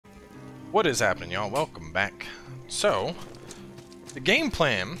What is happening, y'all? Welcome back. So, the game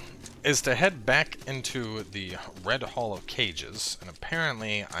plan is to head back into the Red Hall of Cages, and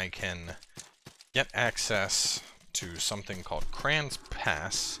apparently I can get access to something called Cran's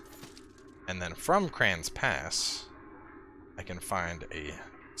Pass, and then from Cran's Pass, I can find a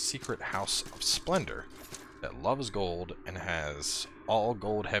secret house of Splendor that loves gold and has all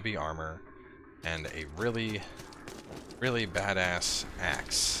gold heavy armor and a really badass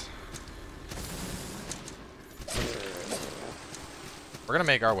axe. We're gonna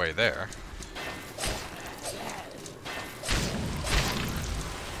make our way there.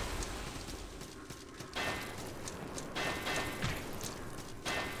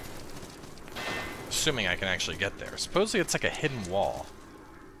 Assuming I can actually get there. Supposedly it's like a hidden wall.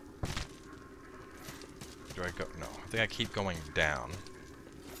 Do I go? No, I think I keep going down.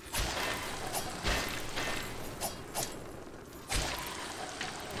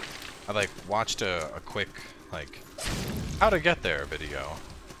 I like watched a quick like how to get there video,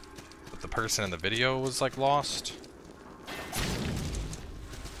 but the person in the video was like lost.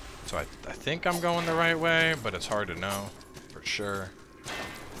 So I think I'm going the right way, but it's hard to know for sure.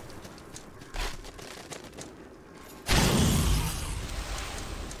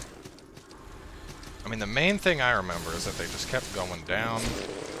 I mean, the main thing I remember is that they just kept going down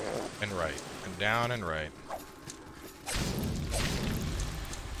and right, and down and right.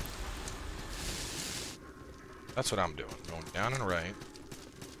 That's what I'm doing, going down and right.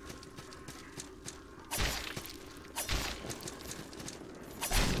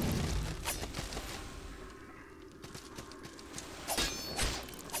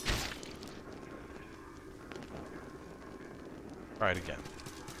 Try it again.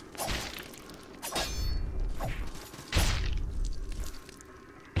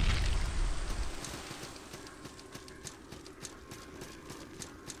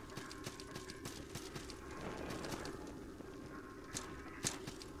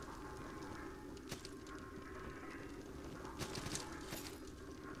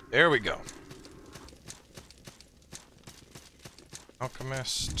 There we go.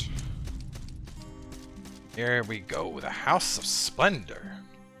 Alchemist. Here we go. The House of Splendor.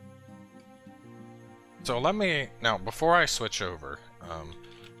 So let me... Now, before I switch over,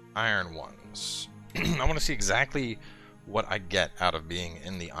 Iron Ones. I want to see exactly what I get out of being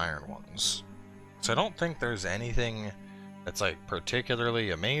in the Iron Ones. So I don't think there's anything that's, like,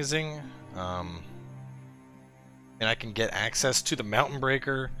 particularly amazing. And I can get access to the Mountain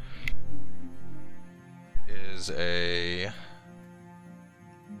Breaker.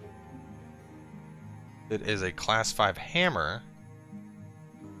 It is a class 5 hammer,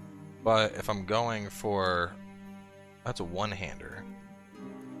 but if I'm going for, that's a one-hander.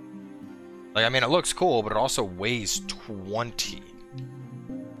 Like, I mean, it looks cool, but it also weighs 20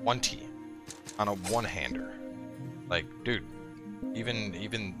 on a one-hander. Like, dude,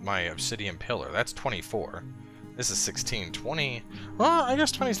 even my obsidian pillar, that's 24. This is 16, 20. Well, I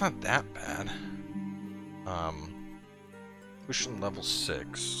guess 20 is not that bad. Cushion level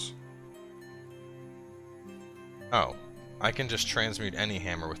 6. Oh, I can just transmute any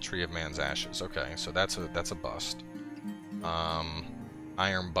hammer with Tree of Man's Ashes. Okay, so that's a bust.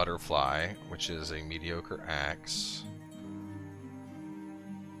 Iron Butterfly, which is a mediocre axe.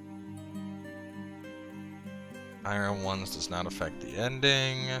 Iron Ones does not affect the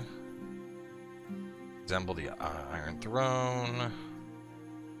ending. Resemble the Iron Throne.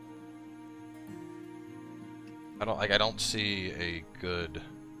 I don't see a good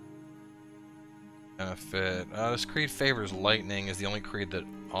benefit. This creed favors lightning, is the only creed that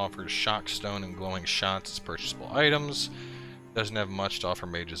offers shock stone and glowing shots as purchasable items. Doesn't have much to offer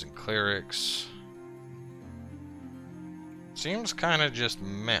mages and clerics. Seems kind of just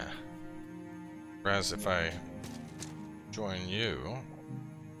meh. Whereas if I join you,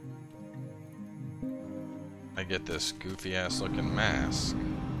 I get this goofy ass looking mask.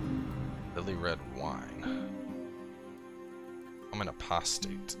 Lily red wine. I'm an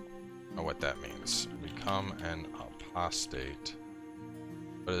apostate. I don't know what that means. Become an apostate.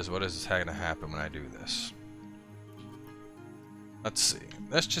 What is gonna happen when I do this? Let's see.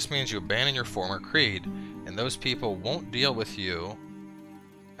 This just means you abandon your former creed, and those people won't deal with you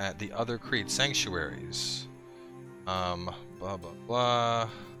at the other creed sanctuaries. Blah blah blah.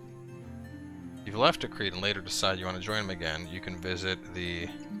 If you've left a creed and later decide you want to join them again, you can visit the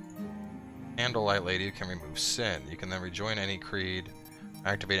Candlelight Lady who can remove sin. You can then rejoin any creed,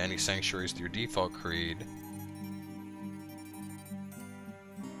 activate any sanctuaries through your default creed.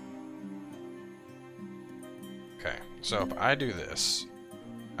 Okay, so if I do this,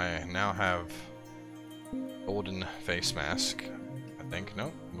 I now have golden face mask, I think.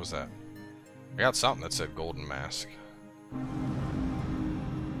 Nope, what was that? I got something that said golden mask.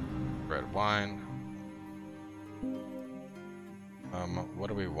 Red wine. What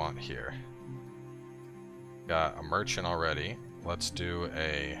do we want here? Got a merchant already. Let's do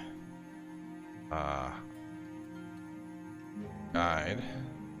a guide.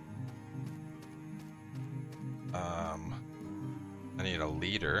 I need a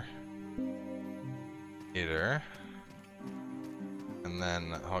leader. And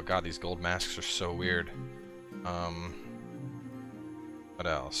then, oh god, these gold masks are so weird. What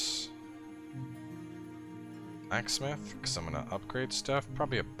else? Blacksmith, because I'm gonna upgrade stuff.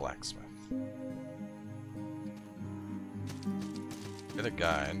 Probably a blacksmith. Get a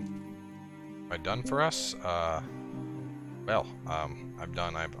guide. Am I done for us? Well, I've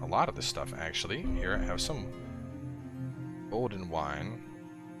done a lot of this stuff actually. Here I have some golden wine.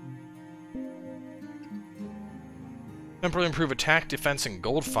 Temporarily improve attack, defense, and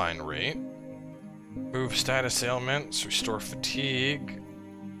gold find rate. Move status ailments, restore fatigue.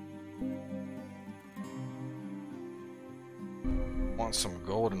 Want some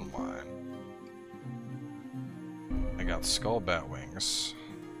golden wine. I got skull bat wings.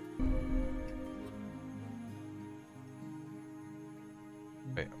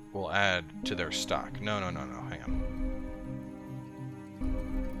 Wait, we'll add to their stock. No, hang on.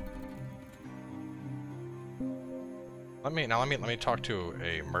 Let me talk to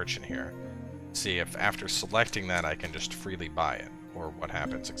a merchant here. See if after selecting that I can just freely buy it, or what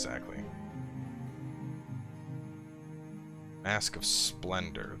happens exactly. Mask of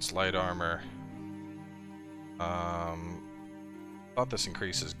Splendor. It's light armor. Thought this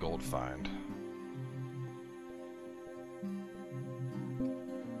increases gold find.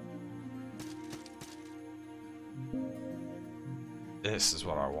 This is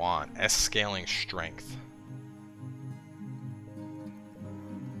what I want. S-scaling strength.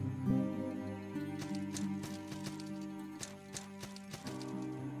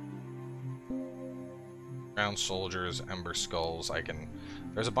 Ground soldiers, ember skulls.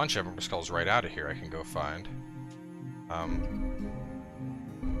 There's a bunch of ember skulls right out of here I can go find.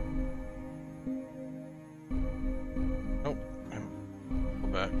 Nope. Go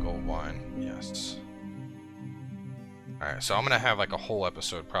back, gold wine. Yes. Alright, so I'm gonna have like a whole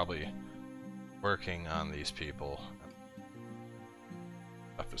episode probably working on these people.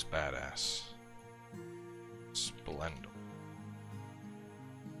 Stuff is badass. Splendor.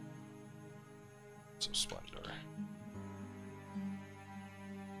 So Splendor.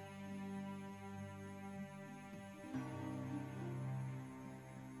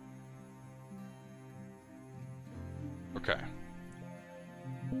 Okay.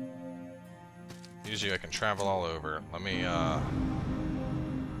 Usually I can travel all over. Let me,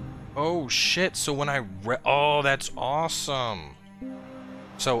 Oh, shit, so when I oh, that's awesome!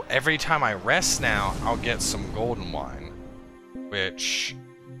 So every time I rest now, I'll get some golden wine. Which...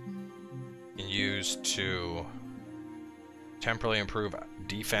 can use to... temporarily improve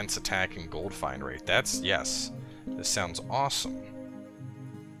defense, attack, and gold find rate. That's... yes. This sounds awesome.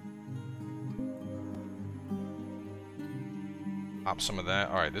 Pop some of that.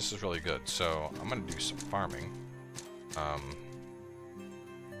 Alright, this is really good. So, I'm gonna do some farming.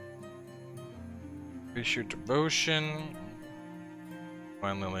 Appreciate devotion.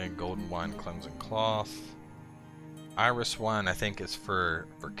 Wine lily, golden wine, cleansing cloth. Iris wine, I think, is for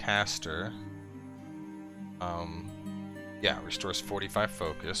caster. Yeah, restores 45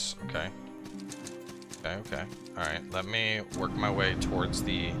 focus. Okay. Okay. Alright, let me work my way towards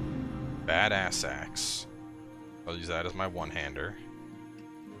the badass axe. I'll use that as my one-hander.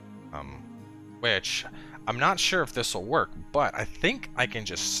 Which, I'm not sure if this will work, but I think I can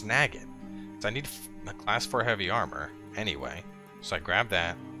just snag it. So I need a class 4 heavy armor, anyway. So I grab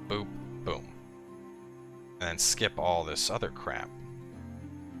that, boop, boom. And then skip all this other crap.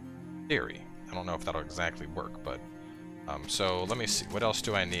 Theory. I don't know if that'll exactly work, but... so, let me see. What else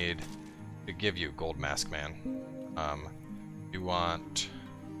do I need to give you, Gold Mask Man? You want...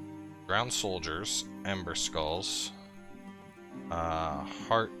 ground soldiers, ember skulls,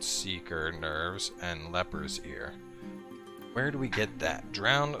 heart seeker nerves, and leper's ear. Where do we get that?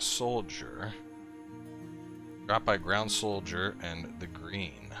 Drowned soldier. Dropped by ground soldier and the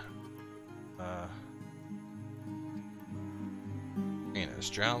green. Green is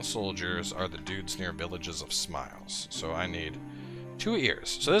drowned soldiers are the dudes near villages of smiles. So I need 2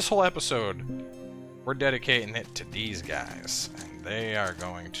 ears. So this whole episode, we're dedicating it to these guys, and they are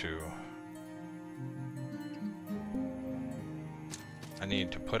going to... I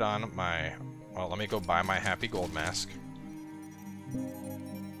need to put on my... well, let me go buy my happy gold mask.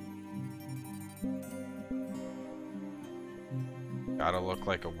 Gotta look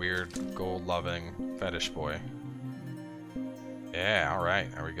like a weird gold-loving fetish boy. Yeah,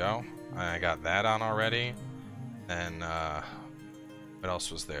 alright, there we go. I got that on already. And, what else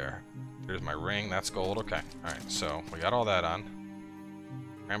was there? There's my ring, that's gold, okay. Alright, so we got all that on.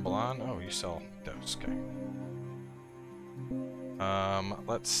 Ramble on? Oh, you sell those, okay.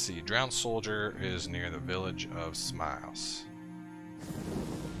 Let's see. Drowned Soldier is near the village of Smiles.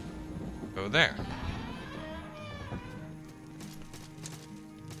 Go there.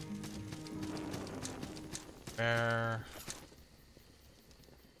 Where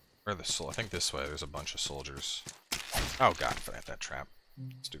are the I think this way there's a bunch of soldiers. Oh god, forget that trap.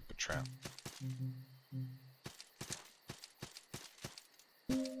 Stupid trap.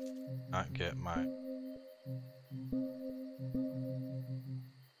 Not get my...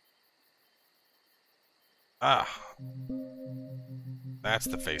 Ah! That's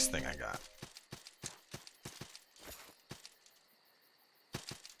the face thing I got.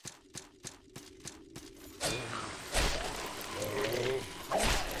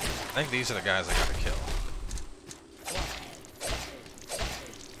 I think these are the guys I gotta kill.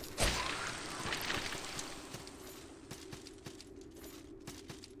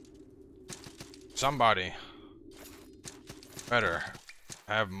 Somebody better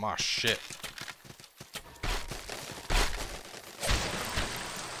have my shit.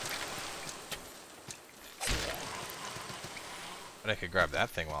 But I could grab that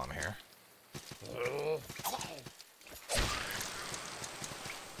thing while I'm here.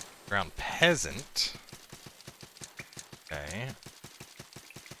 Ground peasant. Okay.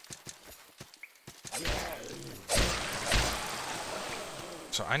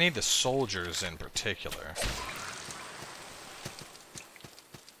 So I need the soldiers in particular.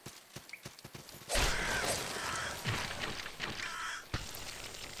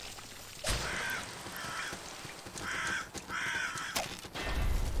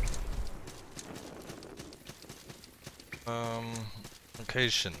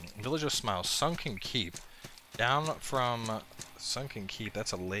 Location. Village of Smiles. Sunken Keep. Down from Sunken Keep.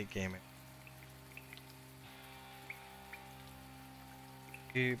 That's a late game.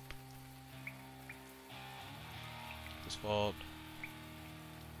 Keep. This vault.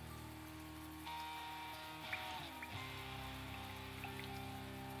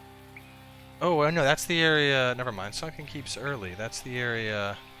 Oh, no, that's the area. Never mind. Sunken Keep's early. That's the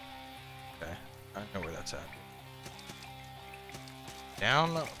area. Okay. I know where that's at.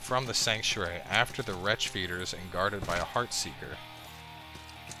 Down from the sanctuary after the wretch feeders and guarded by a heart seeker.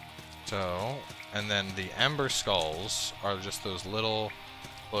 So, and then the ember skulls are just those little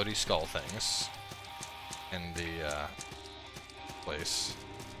floaty skull things in the place.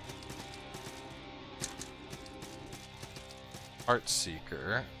 Heart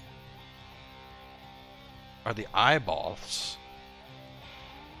seeker are the eyeballs,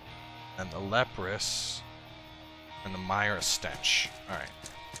 and the leprous. And the Myra stench. Alright.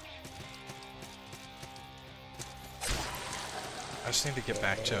 I just need to get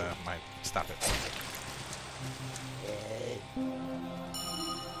back to my... Stop it.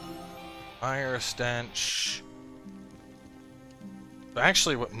 Myra stench. But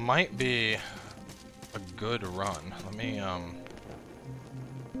actually, what might be a good run. Let me,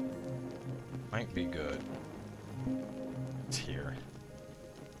 might be good. It's here.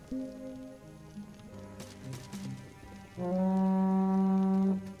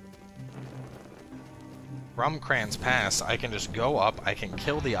 Rumcrans Pass, I can just go up, I can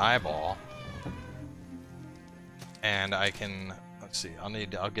kill the eyeball, and I can, let's see,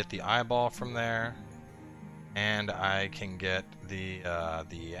 I'll get the eyeball from there, and I can get the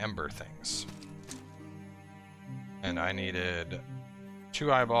ember things. And I needed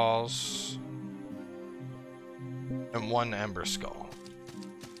 2 eyeballs and 1 ember skull.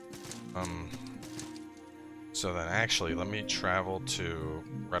 So then actually, let me travel to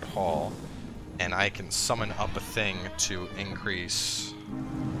Red Hall, and I can summon up a thing to increase...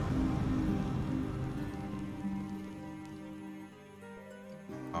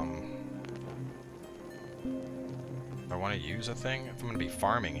 I want to use a thing? If I'm going to be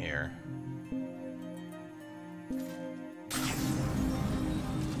farming here.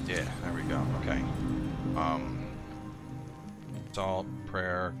 Yeah, there we go, okay. Salt,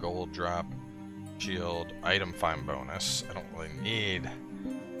 prayer, gold drop, shield, item find bonus. I don't really need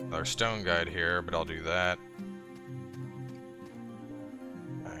another stone guide here, but I'll do that.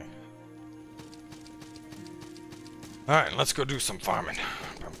 Okay. Alright, let's go do some farming.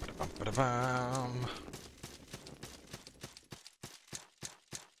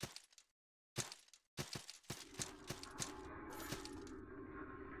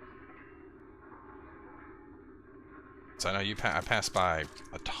 So I know I passed by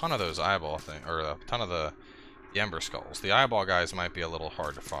a ton of those eyeball things, or a ton of the ember skulls. The eyeball guys might be a little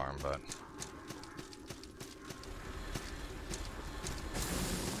hard to farm, but...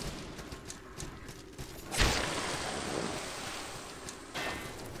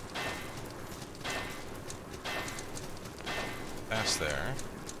 That's there.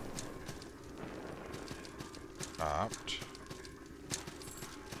 Stopped.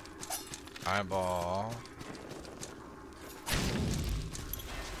 Eyeball.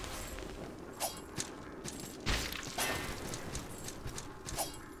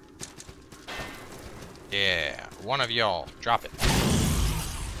 Yeah, one of y'all, drop it.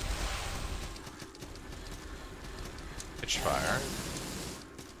 Pitch fire.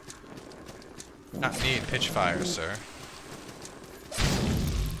 Not need pitch fire, sir.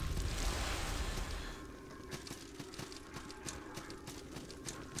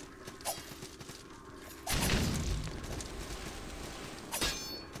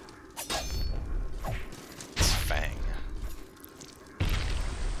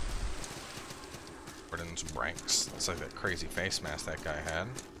 Ranks. Looks like that crazy face mask that guy had.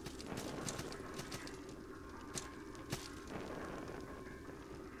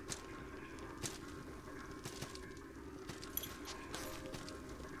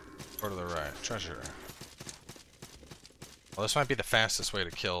 Go to the right. Treasure. Well, this might be the fastest way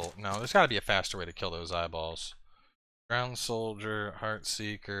to kill... No, there's gotta be a faster way to kill those eyeballs. Ground Soldier, Heart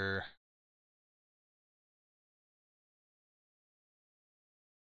Seeker...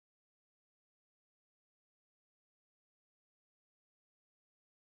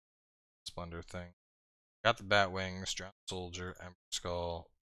 Splendor thing. Got the bat wings, Drowned Soldier, Ember Skull.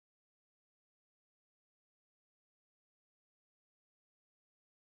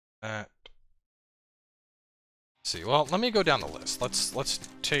 That. See, well, let me go down the list. Let's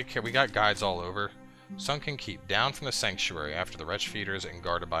take care. We got guides all over. Sunken Keep, down from the sanctuary after the wretch feeders and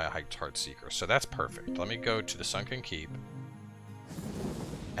guarded by a hyped heart seeker. So that's perfect. Let me go to the Sunken Keep.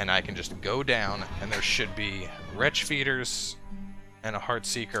 And I can just go down, and there should be wretch feeders and a heart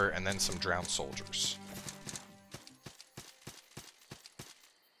seeker, and then some drowned soldiers.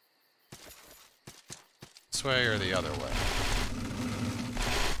 This way or the other way?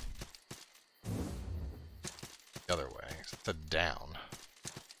 The other way. It's a down.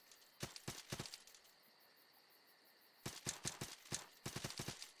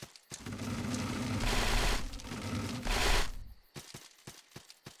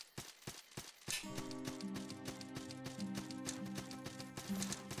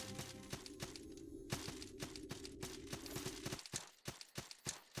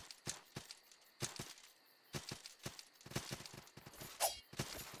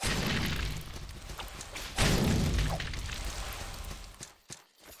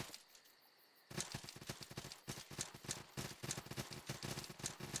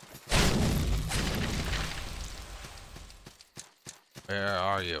 Where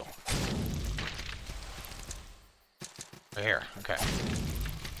are you? Right here. Okay.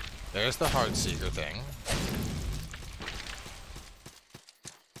 There's the heart seeker thing.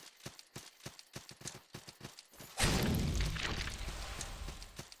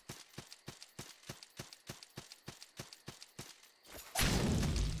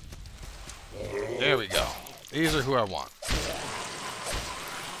 There we go. These are who I want.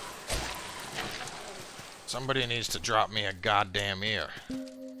 Somebody needs to drop me a goddamn ear.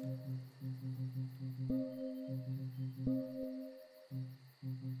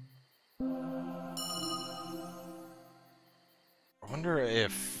 I wonder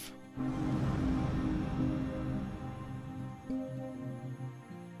if...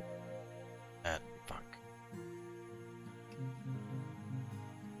 fuck.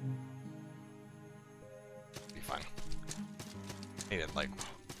 Be fine. Need it, like...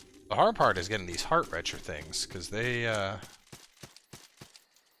 The hard part is getting these heart wretcher things, because they,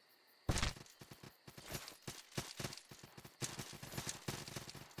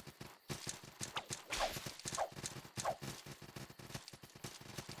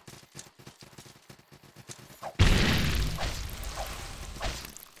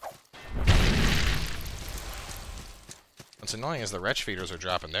 What's annoying is the wretch feeders are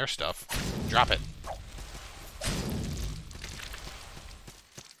dropping their stuff. Drop it.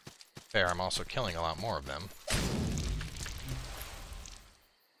 There, I'm also killing a lot more of them.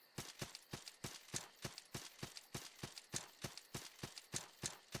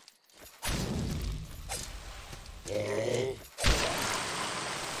 Is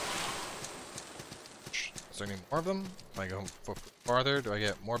there any more of them? Can I go farther? Do I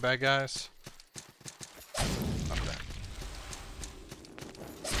get more bad guys? Not that.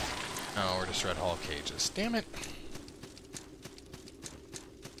 No, we're just red hall cages. Damn it!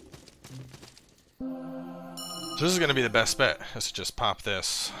 So this is gonna be the best bet. Let's just pop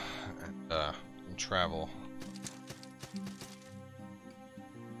this and travel.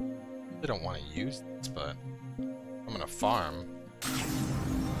 I don't want to use this, but I'm gonna farm.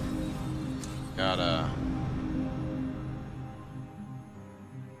 Gotta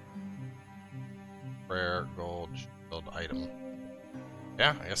rare gold shield item.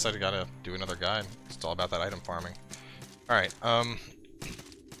 Yeah, I guess I gotta do another guide. It's all about that item farming. Alright,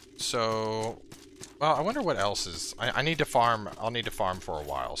 so well, I wonder what else is I need to farm. I'll need to farm for a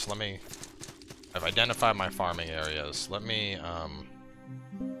while, so let me I've identified my farming areas. Let me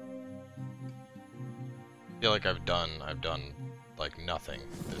feel like I've done like nothing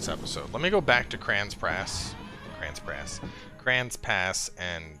this episode. Let me go back to Kran's Pass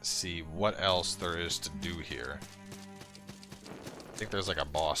and see what else there is to do here. I think there's like a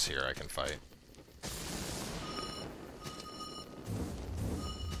boss here I can fight.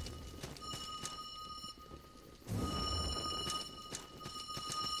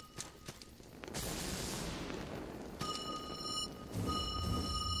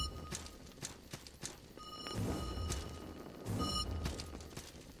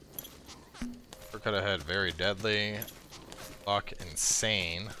 Cut ahead, very deadly. Fuck,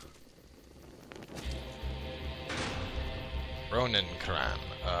 insane. Ronin Kran.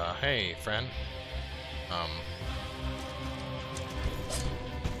 Hey, friend. I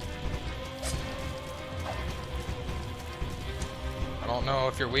don't know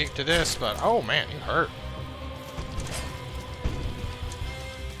if you're weak to this, but oh man, you hurt.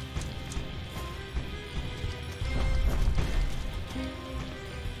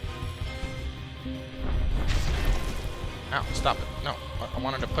 Ow, stop it. No, I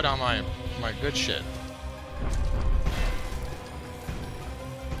wanted to put on my good shit.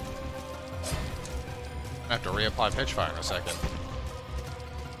 I have to reapply pitch fire in a second.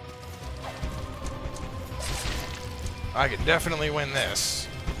 I could definitely win this.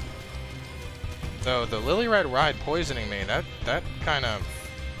 Though the Lily Red Ride poisoning me, that kind of,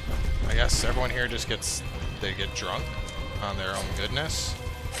 I guess everyone here just they get drunk on their own goodness.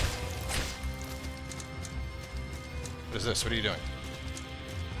 What is this? What are you doing?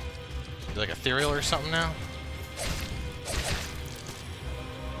 You like ethereal or something now?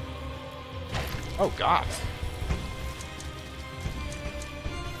 Oh god.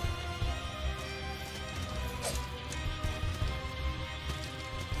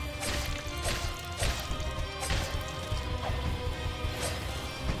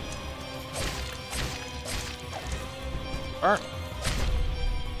 Burn.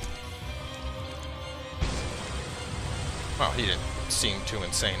 Well, he didn't seem too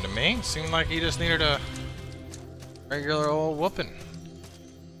insane to me. Seemed like he just needed a regular old whooping.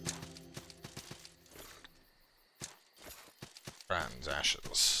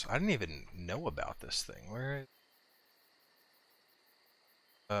 Transashes. I didn't even know about this thing. Where is...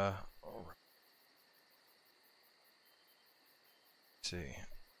 Let's see.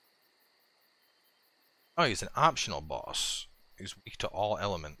 Oh, he's an optional boss. He's weak to all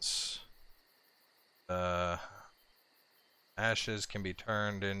elements. Ashes can be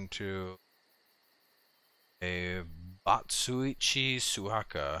turned into a Batsuichi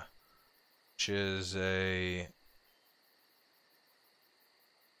Suhaka, which is a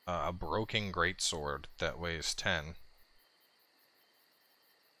broken greatsword that weighs 10.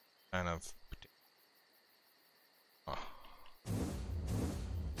 Kind of. Oh.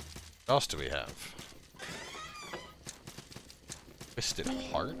 What else do we have? Twisted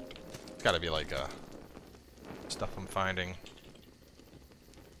Heart? It's gotta be like a stuff I'm finding.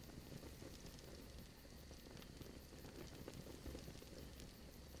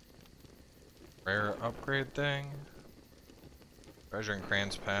 Rare upgrade thing. Treasure in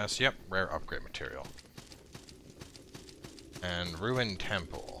Kran's Pass. Yep, rare upgrade material. And Ruined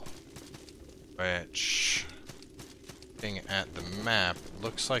Temple. Which, looking at the map,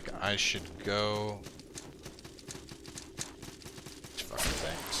 looks like I should go... These fucking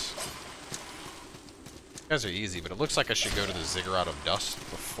things. These guys are easy, but it looks like I should go to the Ziggurat of Dust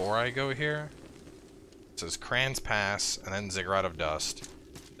before I go here. It says Kran's Pass, and then Ziggurat of Dust.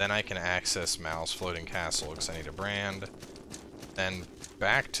 Then I can access Mal's Floating Castle, because I need a brand. Then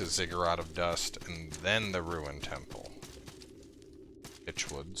back to Ziggurat of Dust, and then the Ruined Temple.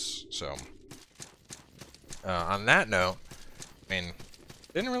 Pitchwoods. So, on that note, I mean,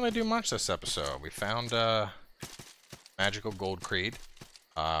 didn't really do much this episode. We found Magical Gold Creed.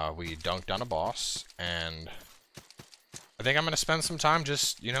 We dunked on a boss, and I think I'm gonna spend some time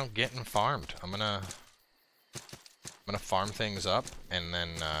just, you know, getting farmed. I'm gonna farm things up, and then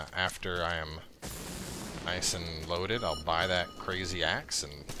after I nice and loaded, I'll buy that crazy axe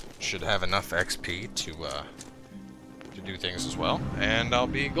and should have enough XP to do things as well. And I'll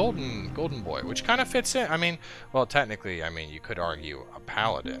be golden boy, which kind of fits in. I mean, well, technically, I mean, you could argue a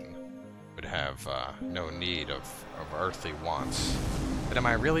paladin would have no need of earthly wants. But am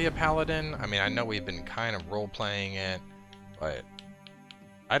I really a paladin? I mean, I know we've been kind of role-playing it, but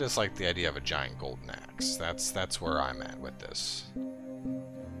I just like the idea of a giant golden axe. That's where I'm at with this.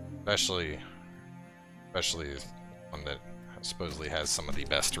 Especially one that supposedly has some of the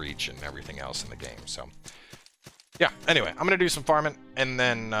best reach and everything else in the game. So, yeah. Anyway, I'm gonna do some farming, and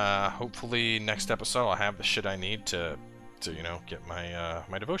then hopefully next episode I'll have the shit I need to you know, get my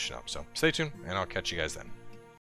my devotion up. So stay tuned, and I'll catch you guys then.